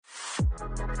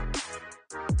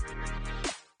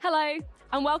Hello,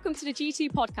 and welcome to the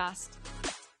G2 podcast.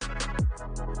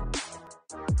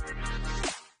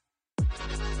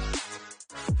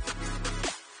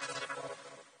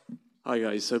 Hi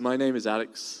guys, so my name is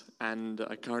Alex, and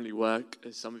I currently work,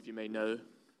 as some of you may know,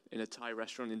 in a Thai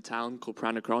restaurant in town called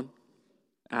Pranakron.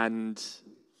 And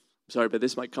I'm sorry, but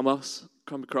this might come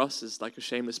across as like a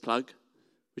shameless plug,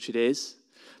 which it is,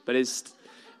 but it's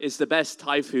the best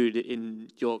Thai food in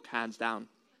York, hands down.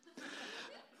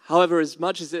 However, as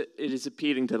much as it is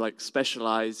appealing to like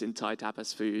specialize in Thai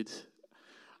tapas food,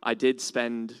 I did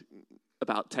spend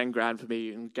about 10 grand for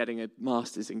me in getting a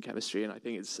master's in chemistry, and I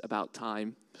think it's about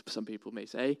time, some people may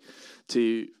say,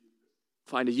 to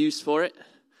find a use for it.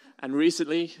 And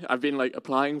recently, I've been like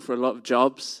applying for a lot of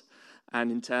jobs,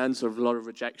 and in turn, sort of a lot of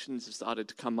rejections have started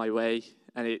to come my way,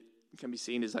 and it can be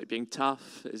seen as like being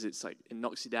tough, as it's like it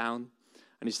knocks you down,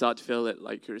 and you start to feel that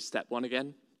like you're at step one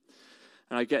again.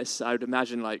 And I guess I would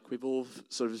imagine like we've all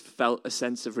sort of felt a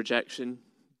sense of rejection,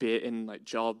 be it in like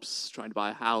jobs, trying to buy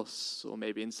a house, or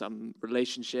maybe in some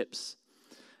relationships.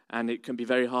 And it can be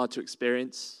very hard to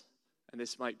experience. And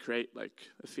this might create like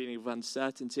a feeling of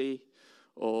uncertainty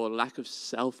or lack of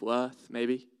self-worth,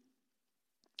 maybe.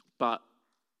 But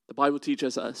the Bible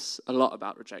teaches us a lot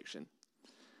about rejection.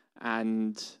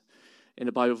 And in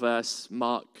the Bible verse,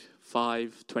 Mark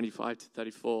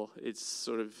 5:25-34, it's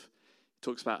sort of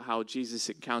talks about how Jesus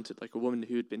encountered like a woman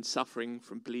who had been suffering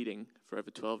from bleeding for over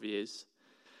 12 years.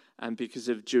 And because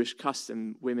of Jewish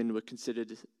custom, women were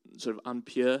considered sort of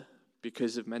impure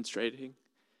because of menstruating,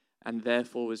 and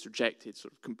therefore was rejected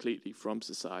sort of completely from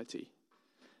society.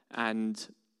 And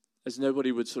as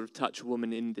nobody would sort of touch a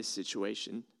woman in this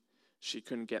situation, she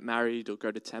couldn't get married or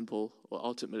go to temple or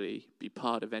ultimately be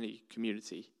part of any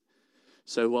community.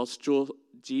 So whilst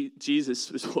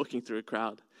Jesus was walking through a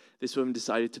crowd, this woman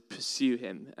decided to pursue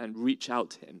him and reach out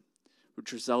to him,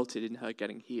 which resulted in her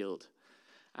getting healed.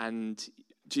 And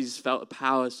Jesus felt a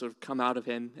power sort of come out of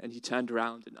him, and he turned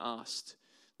around and asked,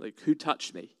 like, who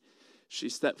touched me? She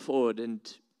stepped forward, and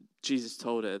Jesus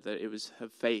told her that it was her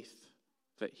faith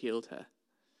that healed her.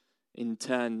 In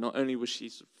turn, not only was she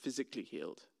sort of physically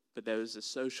healed, but there was a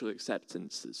social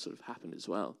acceptance that sort of happened as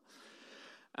well.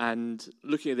 And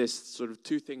looking at this, sort of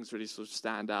two things really sort of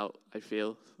stand out, I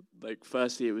feel. Like,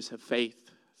 firstly, it was her faith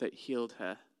that healed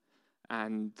her,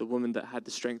 and the woman that had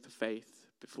the strength of faith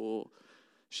before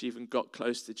she even got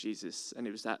close to Jesus, and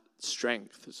it was that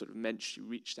strength that sort of meant she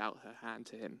reached out her hand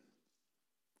to him.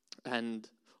 And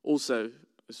also,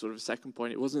 sort of a second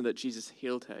point, it wasn't that Jesus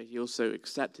healed her, he also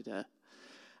accepted her,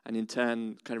 and in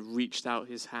turn kind of reached out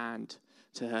his hand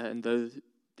to her, and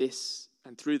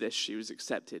through this she was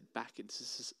accepted back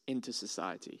into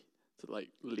society to like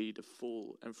lead a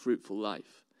full and fruitful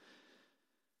life.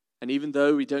 And even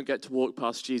though we don't get to walk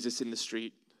past Jesus in the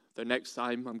street, though next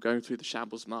time I'm going through the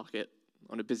Shambles Market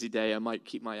on a busy day, I might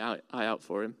keep my eye out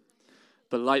for him.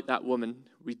 But like that woman,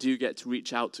 we do get to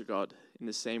reach out to God in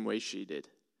the same way she did.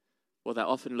 What that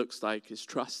often looks like is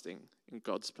trusting in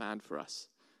God's plan for us.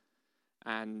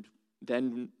 And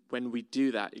then when we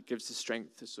do that, it gives us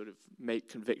strength to sort of make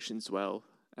convictions well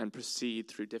and proceed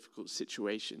through difficult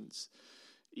situations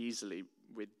easily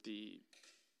with the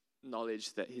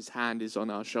knowledge that his hand is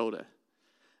on our shoulder.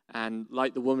 And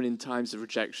like the woman in times of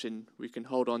rejection, we can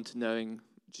hold on to knowing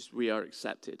just we are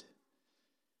accepted.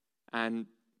 And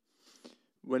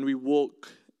when we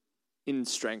walk in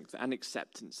strength and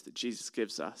acceptance that Jesus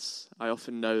gives us, I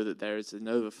often know that there is an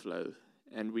overflow,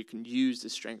 and we can use the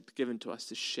strength given to us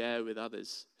to share with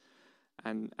others.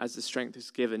 And as the strength is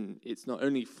given, it's not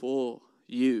only for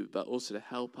you, but also to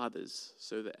help others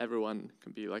so that everyone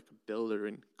can be like a builder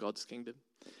in God's kingdom.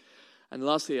 And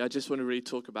lastly, I just want to really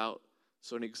talk about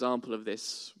an example of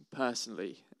this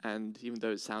personally. And even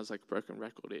though it sounds like a broken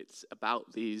record, it's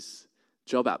about these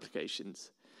job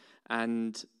applications.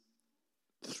 And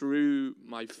through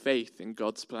my faith in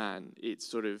God's plan,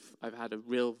 I've had a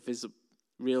real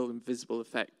and visible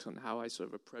effect on how I sort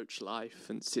of approach life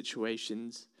and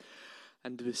situations.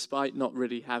 And despite not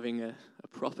really having a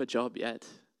proper job yet,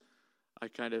 I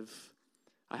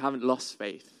haven't lost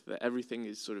faith that everything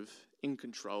is sort of in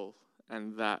control,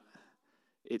 and that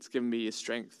it's given me a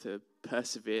strength to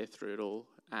persevere through it all,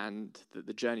 and that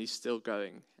the journey's still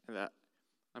going, and that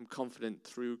I'm confident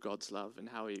through God's love and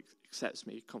how he accepts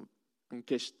me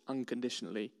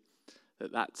unconditionally, that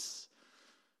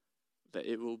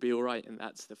it will be all right, and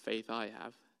that's the faith I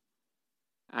have.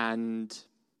 And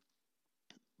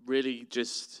really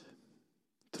just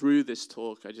through this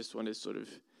talk, I just want to sort of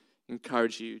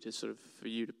encourage you to for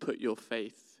you to put your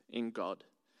faith in God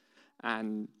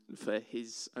and for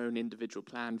his own individual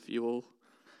plan for you all.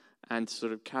 and to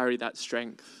sort of carry that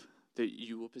strength that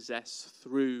you will possess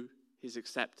through his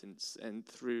acceptance and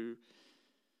through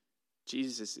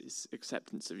Jesus'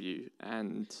 acceptance of you,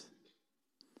 and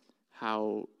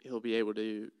how he'll be able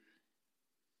to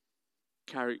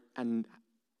carry, and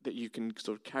that you can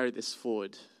sort of carry this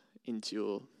forward into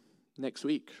your next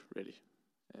week, really.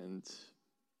 And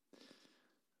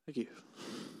thank you.